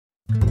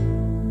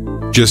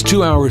Just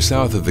 2 hours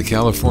south of the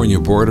California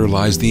border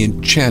lies the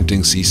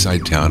enchanting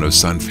seaside town of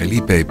San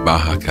Felipe,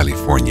 Baja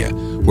California,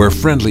 where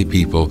friendly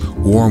people,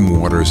 warm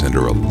waters, and a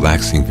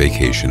relaxing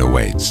vacation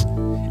awaits.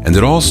 And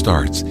it all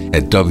starts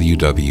at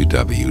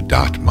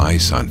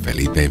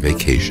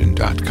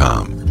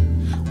www.MySanFelipeVacation.com.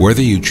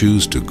 Whether you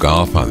choose to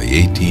golf on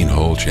the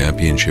 18-hole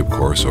championship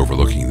course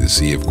overlooking the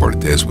Sea of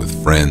Cortez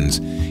with friends,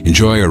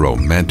 enjoy a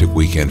romantic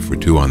weekend for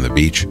two on the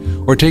beach,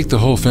 or take the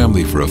whole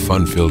family for a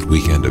fun-filled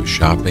weekend of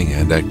shopping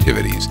and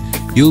activities,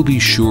 you'll be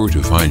sure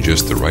to find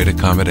just the right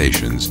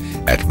accommodations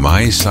at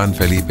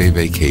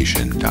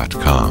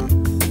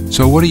MySanFelipeVacation.com.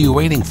 So what are you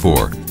waiting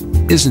for?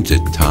 Isn't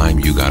it time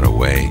you got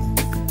away?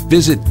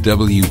 Visit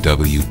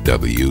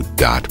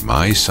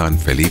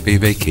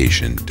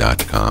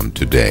www.MySanFelipeVacation.com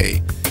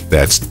today.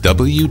 That's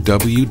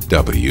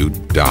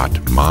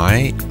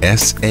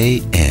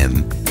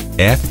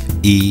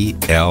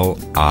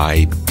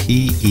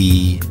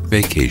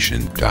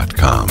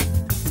www.MySanFelipeVacation.com.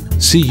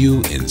 See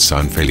you in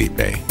San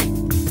Felipe.